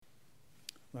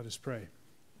Let us pray.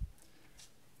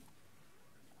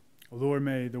 O Lord,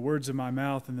 may the words of my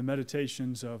mouth and the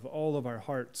meditations of all of our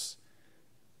hearts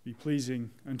be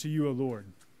pleasing unto you, O Lord,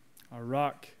 our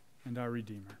rock and our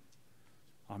Redeemer.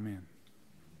 Amen.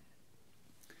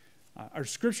 Our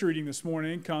scripture reading this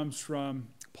morning comes from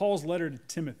Paul's letter to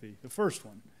Timothy, the first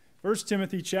one. 1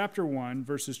 Timothy chapter 1,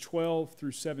 verses 12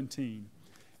 through 17.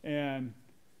 And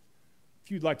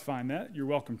if you'd like to find that, you're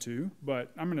welcome to,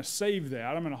 but I'm going to save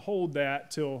that. I'm going to hold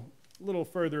that till a little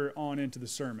further on into the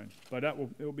sermon. But it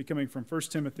will be coming from 1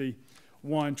 Timothy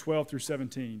 1, 12 through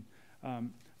 17.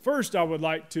 First, I would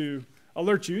like to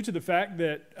alert you to the fact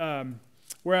that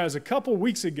whereas a couple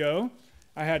weeks ago,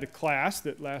 I had a class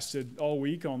that lasted all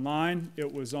week online.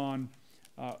 It was on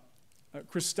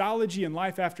Christology and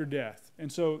life after death.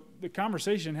 And so the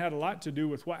conversation had a lot to do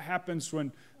with what happens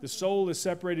when the soul is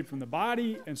separated from the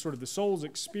body and sort of the soul's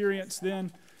experience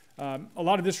then. A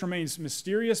lot of this remains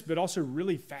mysterious, but also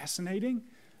really fascinating.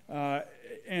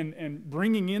 And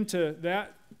bringing into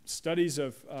that studies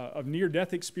of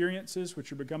near-death experiences,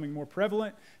 which are becoming more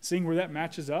prevalent, seeing where that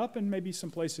matches up, and maybe some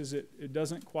places it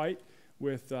doesn't quite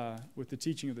with the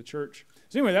teaching of the church.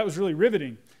 So anyway, that was really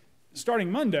riveting.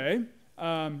 Starting Monday,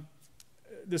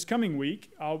 this coming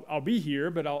week, I'll be here,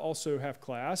 but I'll also have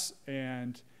class,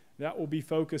 and that will be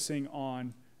focusing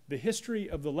on the history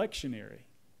of the lectionary.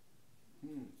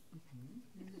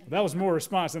 That was more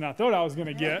response than I thought I was going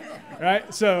to get,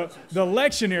 right? So the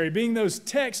lectionary being those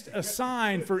texts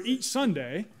assigned for each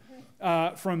Sunday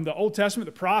from the Old Testament,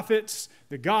 the prophets,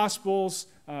 the Gospels,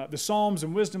 the Psalms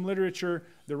and wisdom literature,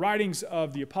 the writings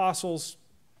of the apostles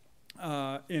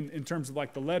in terms of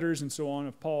like the letters and so on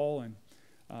of Paul and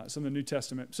some of the New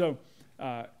Testament. So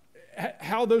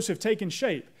how those have taken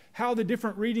shape, how the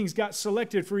different readings got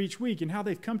selected for each week, and how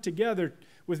they've come together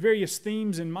with various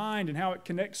themes in mind, and how it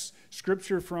connects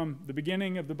Scripture from the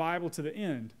beginning of the Bible to the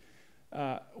end,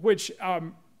 which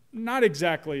I'm not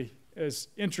exactly as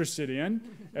interested in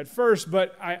at first,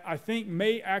 but I think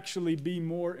may actually be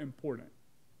more important.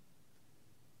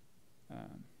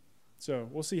 So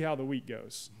we'll see how the week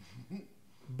goes.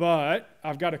 But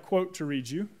I've got a quote to read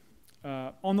you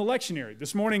on the lectionary.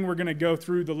 This morning we're going to go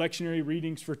through the lectionary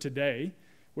readings for today,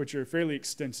 which are fairly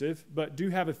extensive, but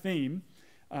do have a theme.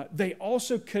 They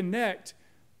also connect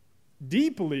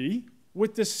deeply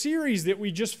with the series that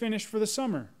we just finished for the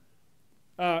summer,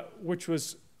 which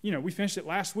was, we finished it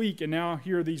last week, and now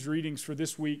here are these readings for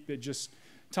this week that just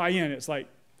tie in. It's like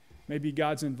maybe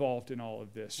God's involved in all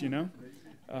of this,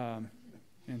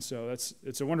 and so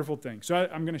it's a wonderful thing. So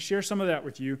I'm going to share some of that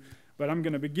with you, but I'm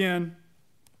going to begin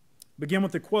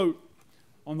with the quote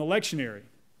on the lectionary. It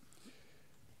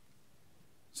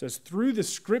says, "Through the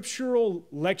scriptural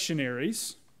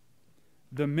lectionaries,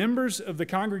 the members of the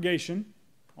congregation,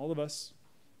 all of us,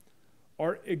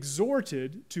 are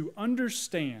exhorted to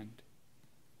understand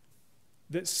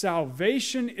that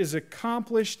salvation is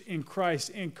accomplished in Christ's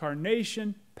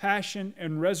incarnation, passion,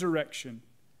 and resurrection.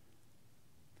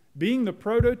 Being the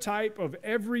prototype of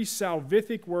every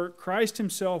salvific work, Christ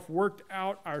himself worked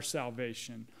out our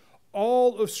salvation.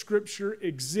 All of Scripture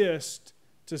exists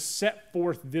to set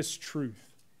forth this truth."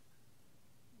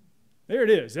 There it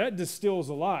is. That distills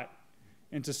a lot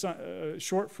into a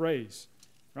short phrase,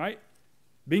 right?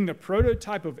 Being the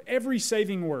prototype of every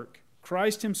saving work,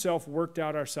 Christ himself worked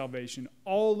out our salvation.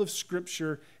 All of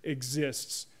Scripture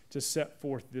exists to set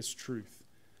forth this truth.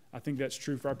 I think that's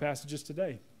true for our passages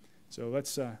today. So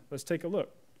let's take a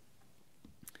look.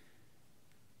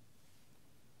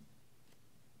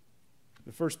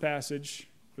 The first passage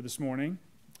for this morning,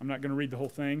 I'm not going to read the whole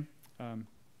thing,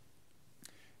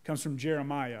 comes from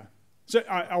Jeremiah. So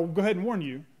I'll go ahead and warn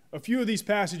you, a few of these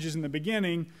passages in the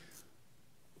beginning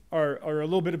are a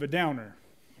little bit of a downer.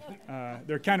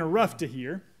 They're kind of rough to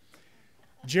hear.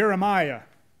 Jeremiah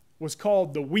was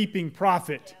called the weeping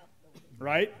prophet,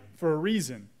 right? For a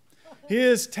reason.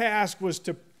 His task was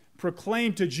to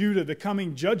proclaim to Judah the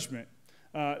coming judgment,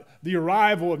 the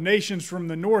arrival of nations from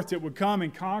the north that would come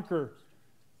and conquer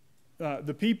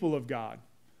the people of God.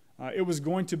 It was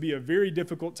going to be a very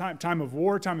difficult time of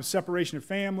war, time of separation of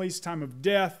families, time of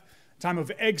death, time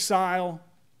of exile.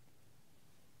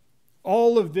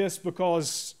 All of this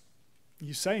because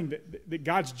he's saying that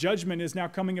God's judgment is now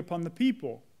coming upon the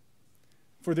people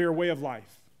for their way of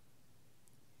life.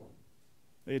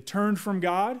 They had turned from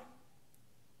God.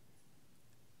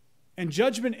 And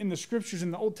judgment in the Scriptures, in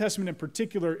the Old Testament in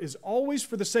particular, is always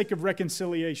for the sake of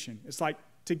reconciliation. It's like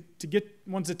to get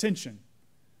one's attention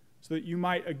so that you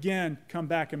might again come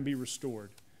back and be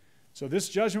restored. So this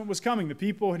judgment was coming. The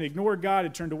people had ignored God,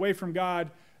 had turned away from God.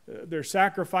 Their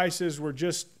sacrifices were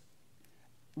just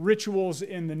rituals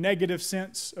in the negative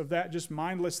sense of that, just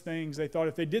mindless things. They thought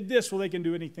if they did this, well, they can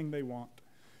do anything they want.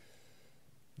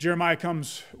 Jeremiah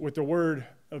comes with the word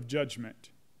of judgment.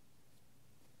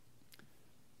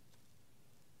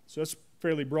 So that's a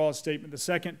fairly broad statement. The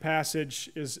second passage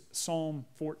is Psalm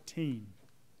 14,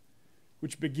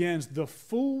 which begins, "The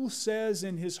fool says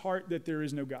in his heart that there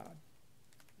is no God."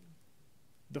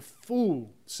 The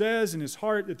fool says in his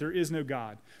heart that there is no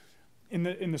God. In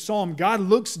the psalm, God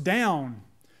looks down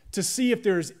to see if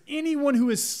there is anyone who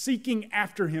is seeking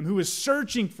after him, who is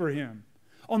searching for him.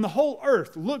 On the whole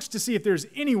earth, looks to see if there's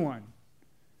anyone.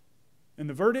 And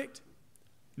the verdict?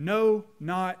 No,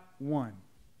 not one.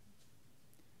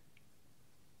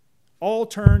 All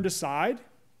turned aside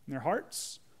in their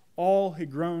hearts. All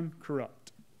had grown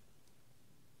corrupt.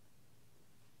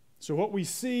 So what we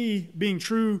see being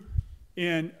true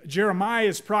in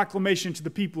Jeremiah's proclamation to the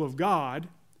people of God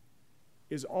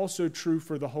is also true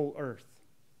for the whole earth.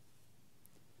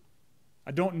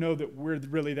 I don't know that we're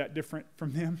really that different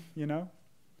from them, you know.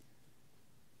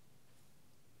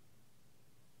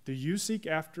 Do you seek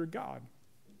after God?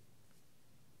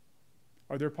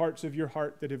 Are there parts of your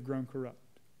heart that have grown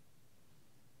corrupt?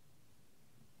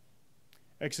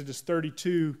 Exodus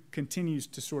 32 continues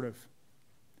to sort of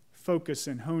focus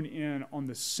and hone in on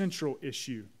the central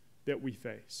issue that we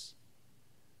face.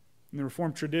 In the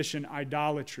Reformed tradition,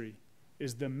 idolatry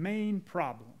is the main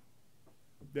problem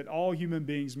that all human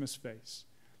beings must face.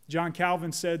 John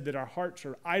Calvin said that our hearts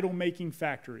are idol-making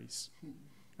factories.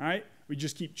 All right? We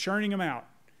just keep churning them out.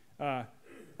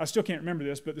 I still can't remember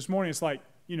this, but this morning it's like,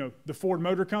 you know, the Ford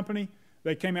Motor Company.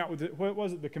 They came out with, what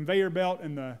was it, the conveyor belt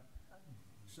and the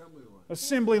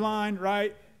assembly line,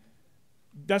 right?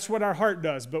 That's what our heart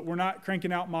does, but we're not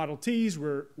cranking out Model Ts.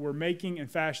 We're making and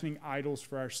fashioning idols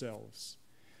for ourselves.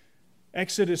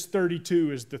 Exodus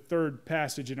 32 is the third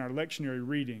passage in our lectionary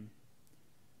reading.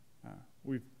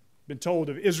 We've been told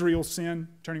of Israel's sin,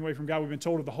 turning away from God. We've been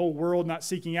told of the whole world not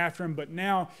seeking after him, but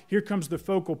now here comes the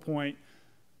focal point,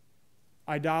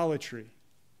 idolatry.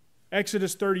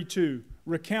 Exodus 32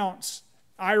 recounts,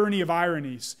 irony of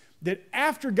ironies, that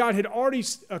after God had already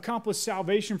accomplished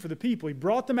salvation for the people, he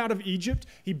brought them out of Egypt,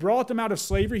 he brought them out of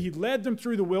slavery, he led them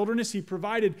through the wilderness, he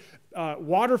provided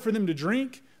water for them to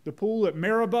drink. The pool at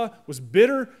Meribah was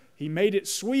bitter, he made it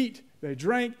sweet, they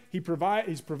drank,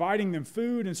 he's providing them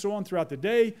food and so on throughout the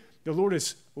day. The Lord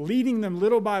is leading them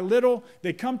little by little.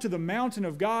 They come to the mountain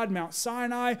of God, Mount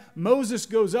Sinai. Moses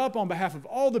goes up on behalf of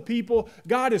all the people.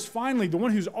 God is finally, the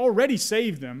one who's already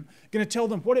saved them, going to tell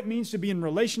them what it means to be in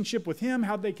relationship with him,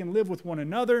 how they can live with one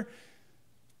another.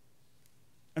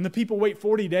 And the people wait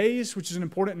 40 days, which is an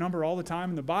important number all the time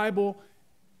in the Bible.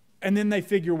 And then they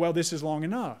figure, well, this is long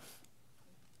enough.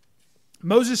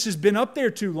 Moses has been up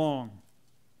there too long.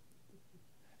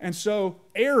 And so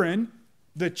Aaron,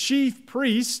 the chief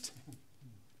priest,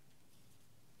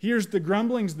 hears the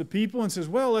grumblings of the people and says,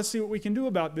 well, let's see what we can do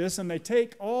about this. And they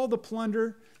take all the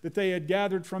plunder that they had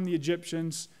gathered from the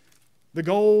Egyptians, the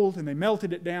gold, and they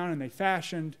melted it down and they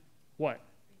fashioned what?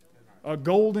 A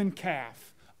golden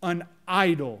calf, an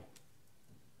idol,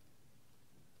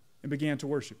 and began to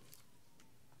worship.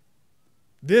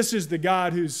 This is the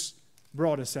God who's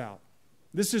brought us out.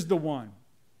 This is the one.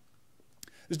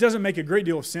 This doesn't make a great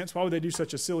deal of sense. Why would they do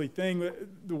such a silly thing?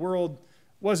 The world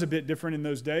was a bit different in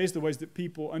those days. The ways that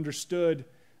people understood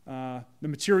the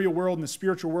material world and the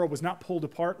spiritual world was not pulled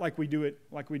apart like we do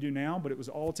now, but it was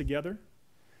all together.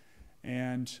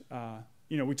 And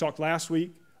we talked last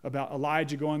week about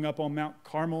Elijah going up on Mount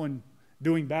Carmel and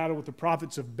doing battle with the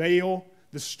prophets of Baal,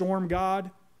 the storm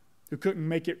god, who couldn't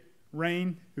make it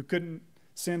rain, who couldn't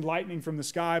send lightning from the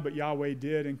sky, but Yahweh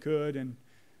did and could, and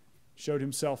showed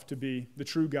himself to be the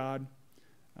true God.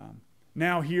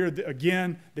 Now here,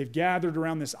 again, they've gathered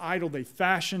around this idol. They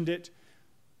fashioned it.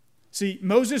 See,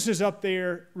 Moses is up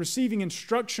there receiving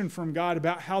instruction from God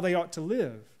about how they ought to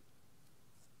live.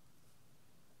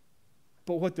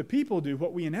 But what the people do,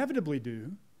 what we inevitably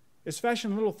do, is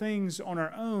fashion little things on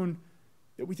our own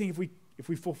that we think if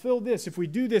we fulfill this, if we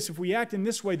do this, if we act in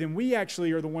this way, then we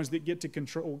actually are the ones that get to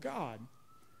control God.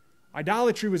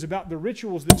 Idolatry was about the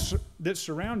rituals that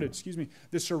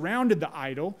surrounded the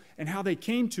idol and how they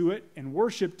came to it and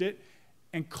worshiped it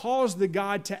and caused the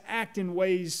god to act in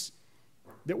ways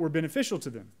that were beneficial to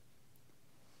them.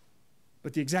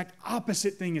 But the exact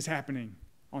opposite thing is happening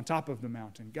on top of the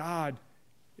mountain. God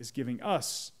is giving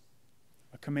us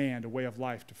a command, a way of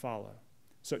life to follow,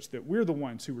 such that we're the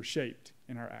ones who were shaped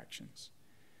in our actions.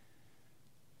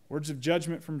 Words of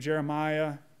judgment from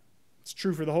Jeremiah. It's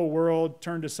true for the whole world.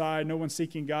 Turned aside, no one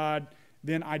seeking God.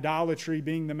 Then idolatry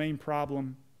being the main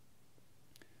problem.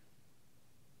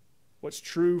 what's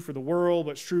true for the world,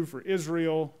 what's true for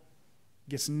Israel,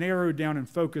 gets narrowed down and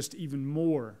focused even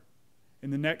more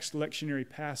in the next lectionary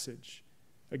passage.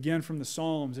 Again, from the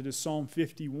Psalms, it is Psalm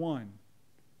 51.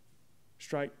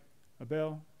 Strike a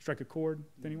bell, strike a chord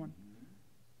with anyone.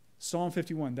 Psalm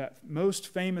 51, that most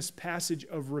famous passage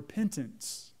of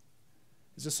repentance,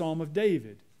 is a psalm of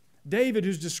David. David,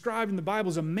 who's described in the Bible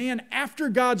as a man after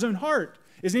God's own heart.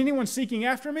 Is anyone seeking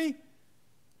after me?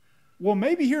 Well,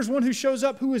 maybe here's one who shows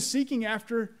up who is seeking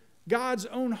after God's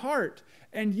own heart,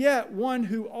 and yet one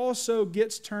who also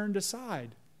gets turned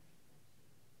aside.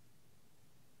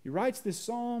 He writes this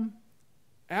psalm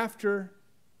after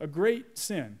a great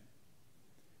sin,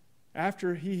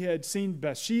 after he had seen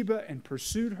Bathsheba and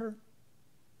pursued her,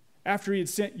 after he had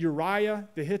sent Uriah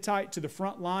the Hittite to the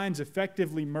front lines,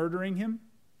 effectively murdering him,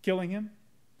 killing him,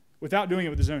 without doing it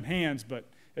with his own hands, but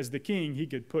as the king, he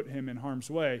could put him in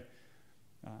harm's way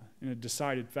in a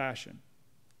decided fashion.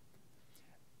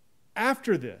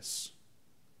 After this,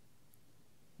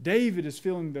 David is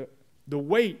feeling the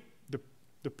weight,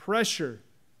 the pressure,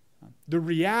 the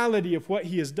reality of what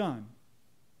he has done,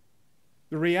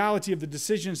 the reality of the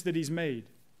decisions that he's made.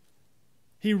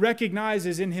 He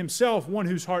recognizes in himself one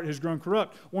whose heart has grown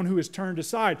corrupt, one who has turned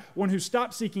aside, one who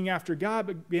stopped seeking after God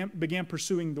but began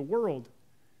pursuing the world.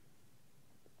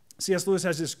 C.S. Lewis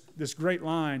has this great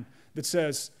line that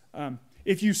says,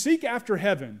 if you seek after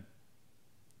heaven,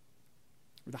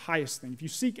 or the highest thing, if you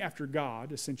seek after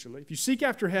God, essentially, if you seek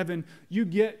after heaven, you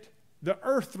get the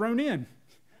earth thrown in,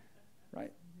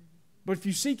 right? But if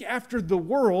you seek after the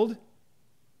world,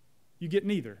 you get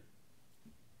neither.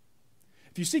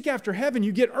 If you seek after heaven,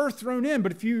 you get earth thrown in,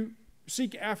 but if you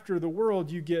seek after the world,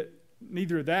 you get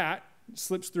neither of that. It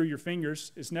slips through your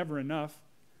fingers. It's never enough.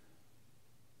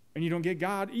 And you don't get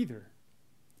God either.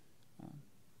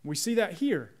 We see that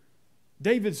here.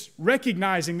 David's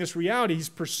recognizing this reality. He's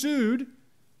pursued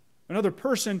another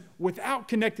person without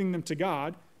connecting them to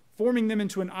God, forming them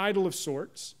into an idol of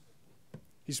sorts.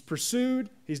 He's pursued,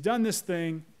 he's done this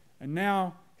thing, and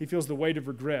now he feels the weight of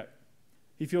regret.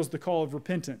 He feels the call of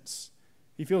repentance.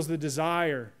 He feels the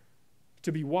desire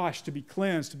to be washed, to be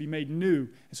cleansed, to be made new.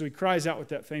 And so he cries out with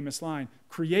that famous line,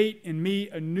 "Create in me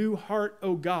a new heart,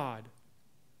 O God,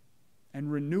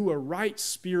 and renew a right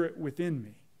spirit within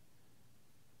me."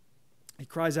 He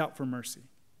cries out for mercy.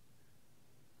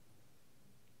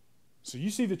 So you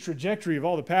see the trajectory of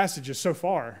all the passages so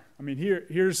far. I mean,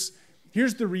 here's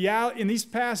the reality. In these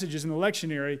passages in the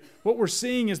lectionary, what we're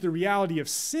seeing is the reality of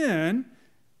sin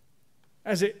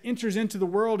as it enters into the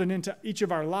world and into each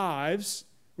of our lives.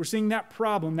 We're seeing that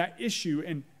problem, that issue,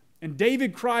 and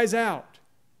David cries out.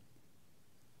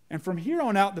 And from here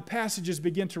on out, the passages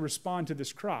begin to respond to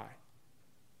this cry.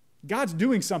 God's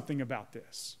doing something about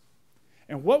this.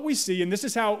 And what we see, and this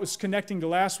is how it was connecting to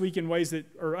last week in ways that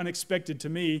are unexpected to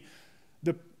me.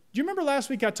 Do you remember last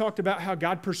week I talked about how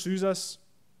God pursues us?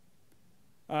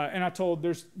 And I told,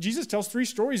 Jesus tells 3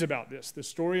 stories about this. The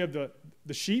story of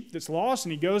the sheep that's lost,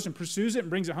 and he goes and pursues it and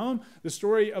brings it home. The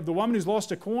story of the woman who's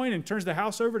lost a coin and turns the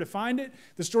house over to find it.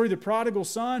 The story of the prodigal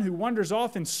son who wanders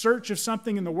off in search of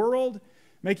something in the world,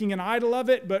 making an idol of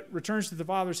it, but returns to the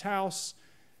father's house,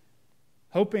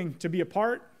 hoping to be a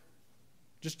part,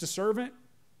 just a servant,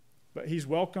 but he's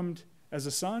welcomed as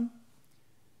a son.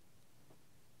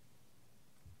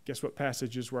 Guess what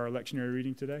passages were our lectionary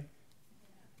reading today?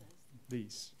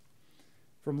 These.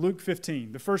 From Luke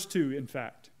 15, the first 2, in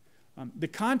fact. The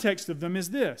context of them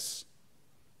is this.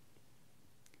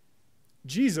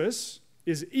 Jesus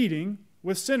is eating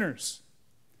with sinners.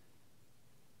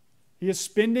 He is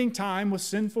spending time with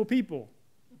sinful people.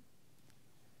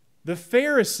 The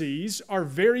Pharisees are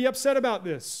very upset about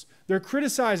this. They're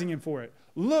criticizing him for it.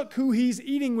 Look who he's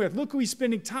eating with. Look who he's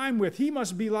spending time with. He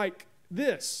must be like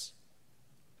this.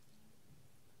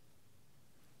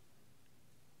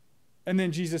 And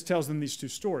then Jesus tells them these 2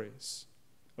 stories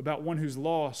about one who's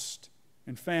lost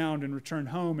and found and returned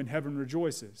home and heaven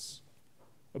rejoices.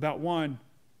 About one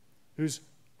whose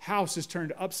house is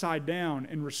turned upside down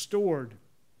and restored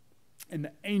and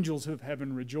the angels of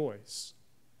heaven rejoice.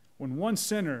 When one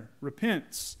sinner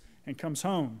repents and comes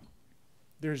home,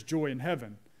 there's joy in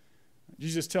heaven.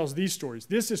 Jesus tells these stories.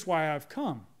 This is why I've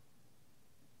come.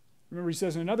 Remember, he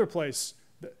says in another place,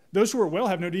 those who are well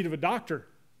have no need of a doctor,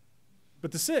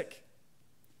 but the sick.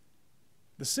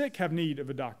 The sick have need of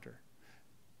a doctor.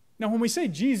 Now, when we say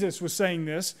Jesus was saying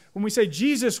this, when we say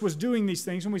Jesus was doing these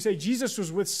things, when we say Jesus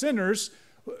was with sinners,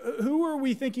 who are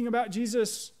we thinking about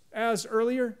Jesus as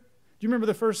earlier? Do you remember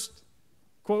the first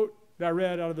quote that I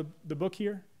read out of the book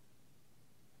here?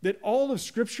 That all of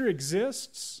Scripture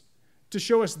exists to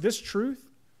show us this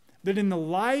truth, that in the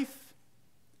life,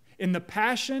 in the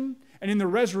passion, and in the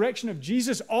resurrection of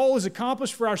Jesus, all is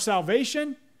accomplished for our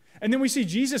salvation. And then we see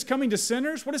Jesus coming to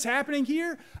sinners. What is happening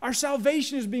here? Our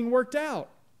salvation is being worked out.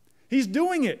 He's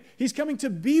doing it. He's coming to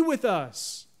be with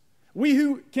us. We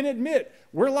who can admit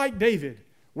we're like David.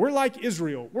 We're like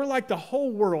Israel. We're like the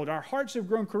whole world. Our hearts have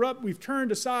grown corrupt. We've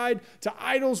turned aside to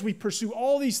idols. We pursue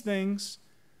all these things.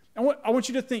 I want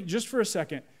you to think just for a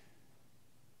second.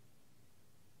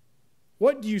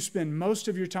 What do you spend most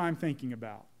of your time thinking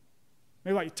about?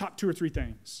 Maybe like top 2 or 3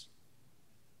 things.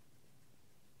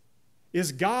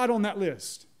 Is God on that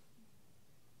list?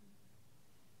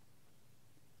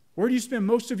 Where do you spend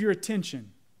most of your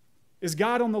attention? Is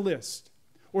God on the list?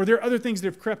 Or are there other things that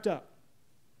have crept up?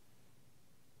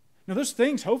 Now, those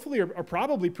things hopefully are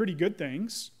probably pretty good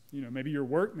things. You know, maybe your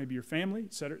work, maybe your family,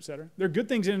 et cetera, et cetera. They're good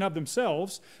things in and of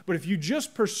themselves. But if you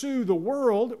just pursue the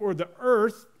world or the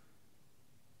earth,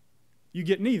 you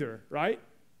get neither, right?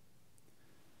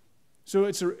 So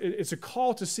it's a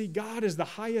call to see God as the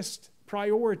highest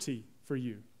priority for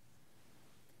you.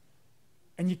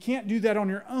 And you can't do that on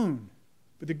your own.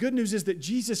 But the good news is that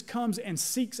Jesus comes and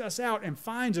seeks us out and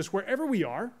finds us wherever we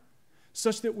are,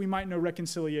 such that we might know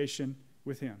reconciliation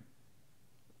with him.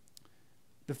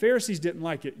 The Pharisees didn't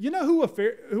like it. You know who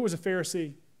was a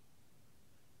Pharisee?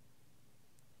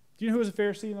 Do you know who was a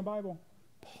Pharisee in the Bible?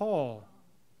 Paul.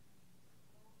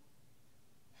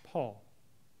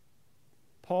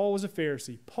 Paul was a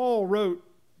Pharisee. Paul wrote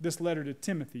this letter to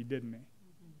Timothy, didn't he?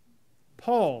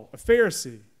 Paul, a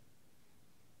Pharisee.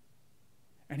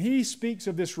 And he speaks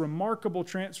of this remarkable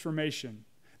transformation,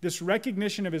 this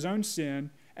recognition of his own sin,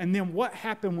 and then what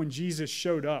happened when Jesus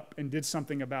showed up and did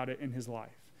something about it in his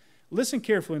life. Listen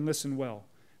carefully and listen well,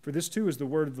 for this too is the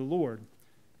word of the Lord.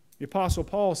 The Apostle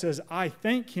Paul says, I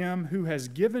thank him who has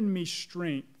given me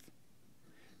strength,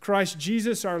 Christ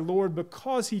Jesus our Lord,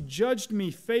 because he judged me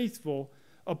faithful,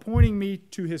 appointing me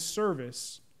to his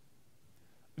service,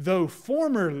 though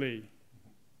formerly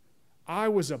I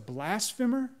was a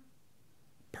blasphemer,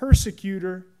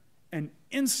 persecutor, and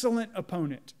insolent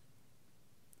opponent.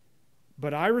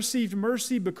 But I received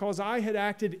mercy because I had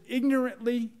acted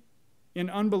ignorantly in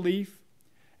unbelief,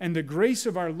 and the grace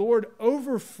of our Lord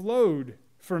overflowed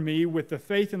for me with the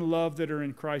faith and love that are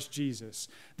in Christ Jesus.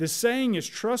 The saying is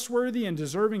trustworthy and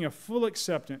deserving of full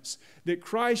acceptance, that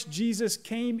Christ Jesus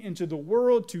came into the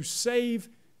world to save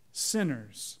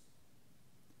sinners,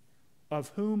 of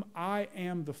whom I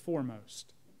am the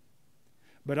foremost.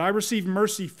 But I received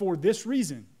mercy for this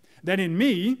reason, that in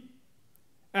me,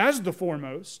 as the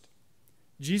foremost,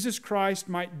 Jesus Christ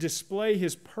might display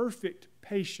his perfect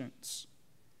patience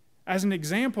as an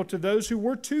example to those who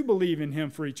were to believe in him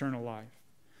for eternal life.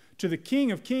 To the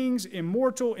King of kings,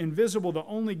 immortal, invisible, the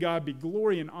only God, be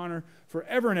glory and honor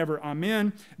forever and ever.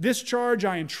 Amen. This charge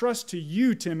I entrust to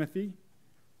you, Timothy,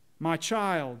 my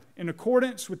child, in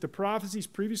accordance with the prophecies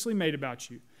previously made about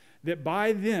you, that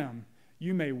by them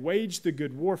you may wage the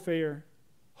good warfare,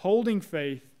 holding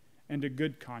faith and a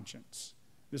good conscience.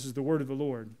 This is the word of the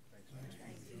Lord.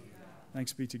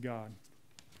 Thanks be to God.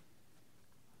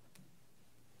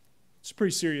 It's a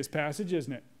pretty serious passage,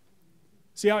 isn't it?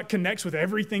 See how it connects with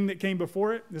everything that came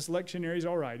before it? This lectionary is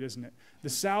all right, isn't it? The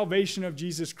salvation of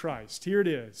Jesus Christ. Here it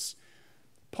is.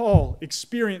 Paul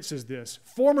experiences this.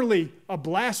 Formerly a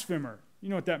blasphemer. You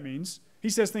know what that means. He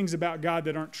says things about God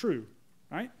that aren't true,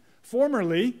 right?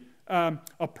 Formerly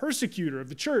a persecutor of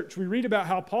the church. We read about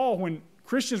how Paul, when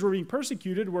Christians were being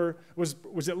persecuted,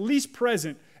 was at least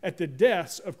present at the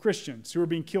deaths of Christians who were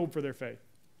being killed for their faith.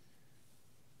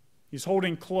 He's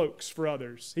holding cloaks for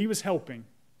others. He was helping,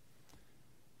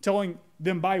 telling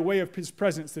them by way of his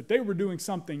presence that they were doing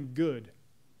something good.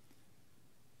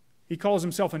 He calls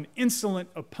himself an insolent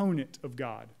opponent of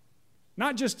God.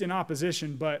 Not just in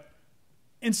opposition, but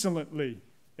insolently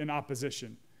in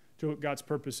opposition to God's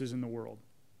purposes in the world.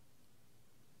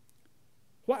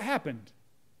 What happened?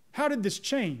 How did this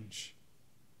change?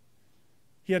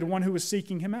 He had one who was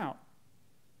seeking him out.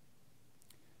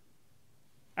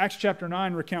 Acts chapter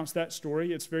 9 recounts that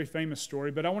story. It's a very famous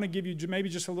story, but I want to give you maybe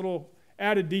just a little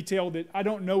added detail that I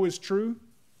don't know is true,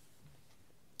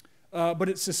 but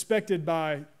it's suspected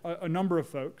by a number of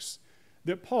folks,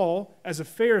 that Paul, as a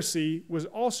Pharisee, was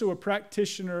also a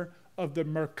practitioner of the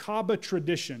Merkabah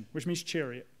tradition, which means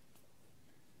chariot.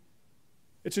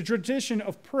 It's a tradition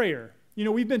of prayer. You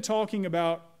know, we've been talking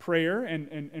about prayer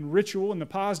and ritual in the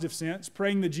positive sense,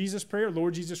 praying the Jesus prayer,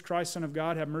 Lord Jesus Christ, Son of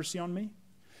God, have mercy on me.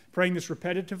 Praying this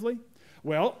repetitively.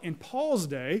 Well, in Paul's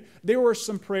day, there were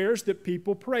some prayers that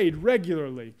people prayed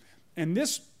regularly. And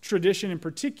this tradition in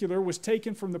particular was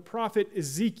taken from the prophet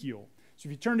Ezekiel. So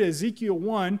if you turn to Ezekiel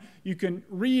 1, you can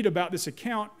read about this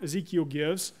account Ezekiel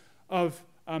gives of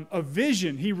a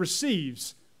vision he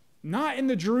receives, not in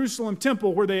the Jerusalem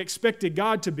temple where they expected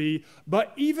God to be,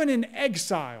 but even in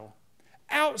exile,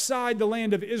 outside the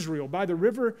land of Israel, by the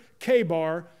river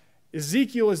Chebar.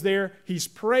 Ezekiel is there. He's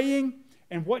praying,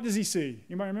 and what does he see?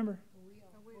 Anybody remember?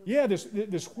 Yeah, this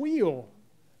wheel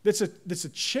that's a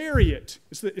chariot.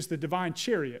 It's the divine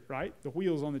chariot, right? The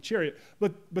wheels on the chariot.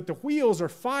 But the wheels are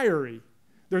fiery.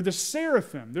 They're the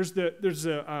seraphim. There's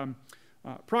a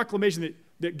proclamation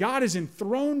that God is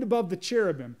enthroned above the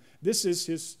cherubim. This is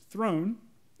his throne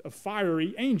of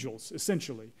fiery angels,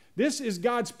 essentially. This is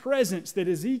God's presence that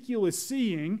Ezekiel is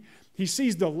seeing. He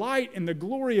sees the light and the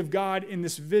glory of God in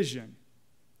this vision.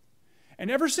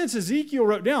 And ever since Ezekiel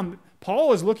wrote down,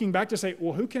 Paul is looking back to say,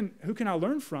 well, who can I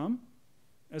learn from?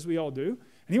 As we all do.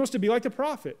 And he wants to be like the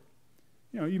prophet.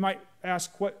 You might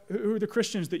ask, who are the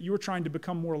Christians that you are trying to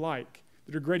become more like,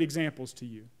 that are great examples to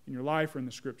you in your life or in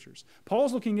the Scriptures?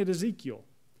 Paul's looking at Ezekiel.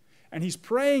 And he's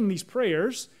praying these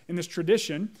prayers in this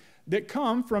tradition that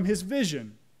come from his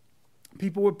vision.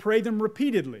 People would pray them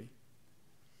repeatedly.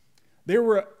 They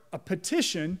were a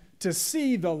petition to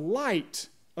see the light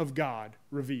of God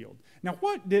revealed. Now,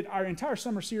 what did our entire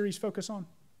summer series focus on?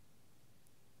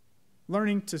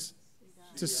 Learning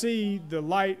to see the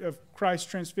light of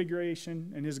Christ's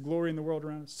transfiguration and his glory in the world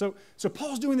around us. So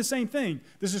Paul's doing the same thing.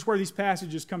 This is where these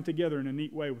passages come together in a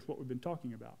neat way with what we've been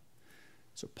talking about.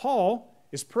 So Paul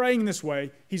is praying this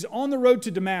way. He's on the road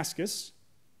to Damascus.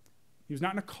 He was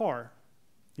not in a car.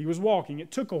 He was walking.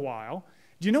 It took a while.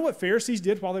 Do you know what Pharisees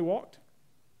did while they walked?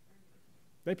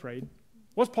 They prayed.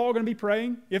 What's Paul going to be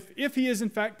praying? If he is in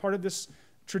fact part of this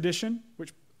tradition,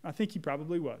 which I think he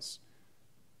probably was.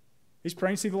 He's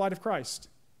praying to see the light of Christ.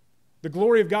 The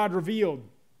glory of God revealed,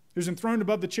 who's enthroned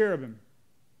above the cherubim.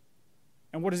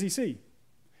 And what does he see?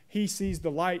 He sees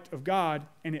the light of God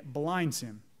and it blinds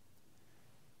him.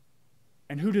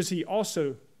 And who does he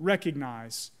also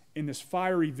recognize in this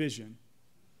fiery vision?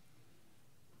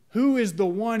 Who is the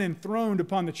one enthroned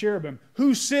upon the cherubim?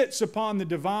 Who sits upon the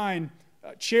divine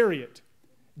chariot?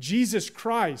 Jesus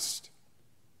Christ.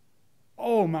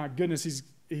 Oh my goodness,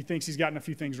 he thinks he's gotten a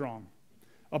few things wrong.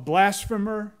 A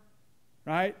blasphemer,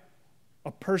 right?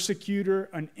 A persecutor,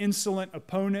 an insolent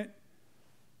opponent.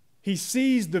 He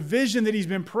sees the vision that he's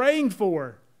been praying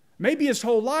for. Maybe his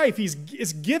whole life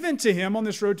is given to him on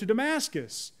this road to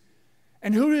Damascus.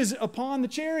 And who is upon the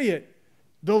chariot?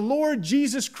 The Lord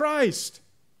Jesus Christ.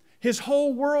 His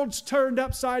whole world's turned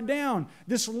upside down.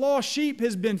 This lost sheep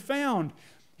has been found.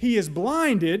 He is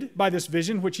blinded by this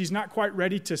vision, which he's not quite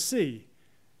ready to see.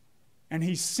 And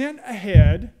he's sent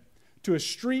ahead to a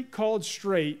street called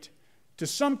Straight to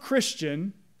some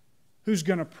Christian who's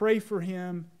going to pray for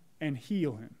him and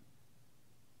heal him.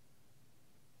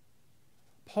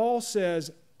 Paul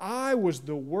says, I was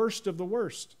the worst of the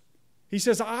worst. He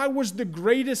says, I was the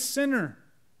greatest sinner.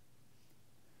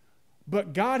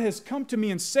 But God has come to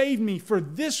me and saved me for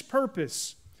this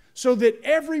purpose, so that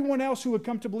everyone else who would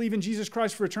come to believe in Jesus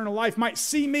Christ for eternal life might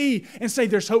see me and say,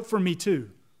 there's hope for me too.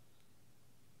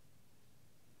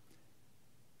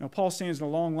 Now, Paul stands in a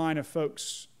long line of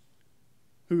folks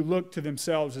who look to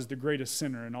themselves as the greatest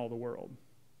sinner in all the world.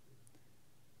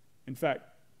 In fact,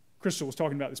 Crystal was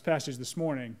talking about this passage this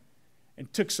morning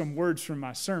and took some words from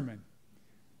my sermon.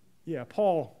 Yeah,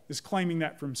 Paul is claiming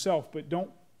that for himself, but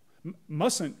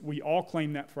mustn't we all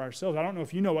claim that for ourselves? I don't know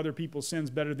if you know other people's sins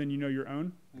better than you know your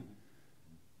own.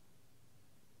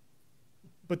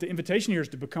 But the invitation here is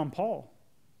to become Paul.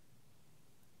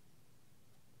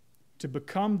 To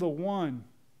become the one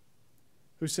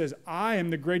who says, I am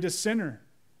the greatest sinner,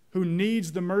 who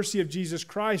needs the mercy of Jesus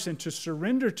Christ, and to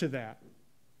surrender to that.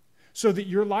 So that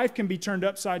your life can be turned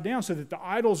upside down, so that the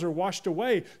idols are washed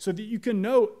away, so that you can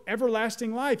know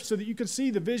everlasting life, so that you can see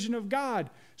the vision of God,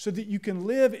 so that you can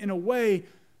live in a way.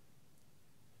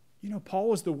 Paul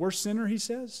was the worst sinner, he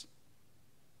says,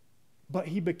 but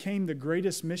he became the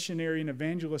greatest missionary and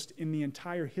evangelist in the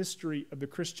entire history of the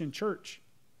Christian church.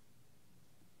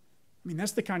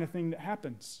 That's the kind of thing that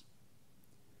happens.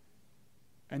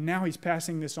 And now he's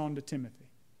passing this on to Timothy.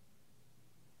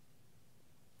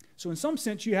 So in some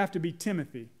sense, you have to be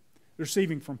Timothy,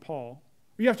 receiving from Paul.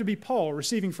 Or you have to be Paul,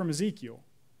 receiving from Ezekiel,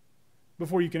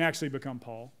 before you can actually become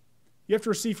Paul. You have to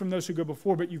receive from those who go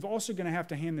before, but you're also going to have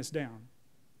to hand this down.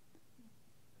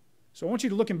 So I want you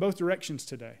to look in both directions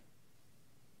today.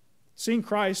 Seeing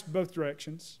Christ both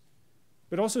directions,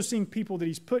 but also seeing people that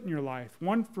he's put in your life,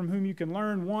 one from whom you can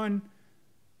learn, one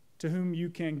to whom you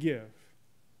can give.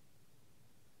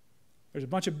 There's a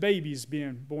bunch of babies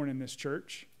being born in this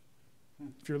church.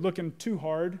 If you're looking too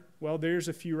hard, well, there's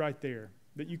a few right there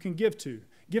that you can give to.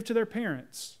 Give to their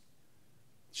parents.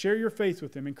 Share your faith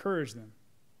with them. Encourage them.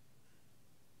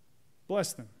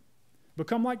 Bless them.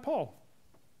 Become like Paul.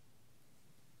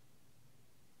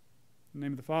 In the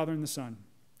name of the Father, and the Son,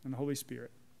 and the Holy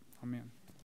Spirit. Amen.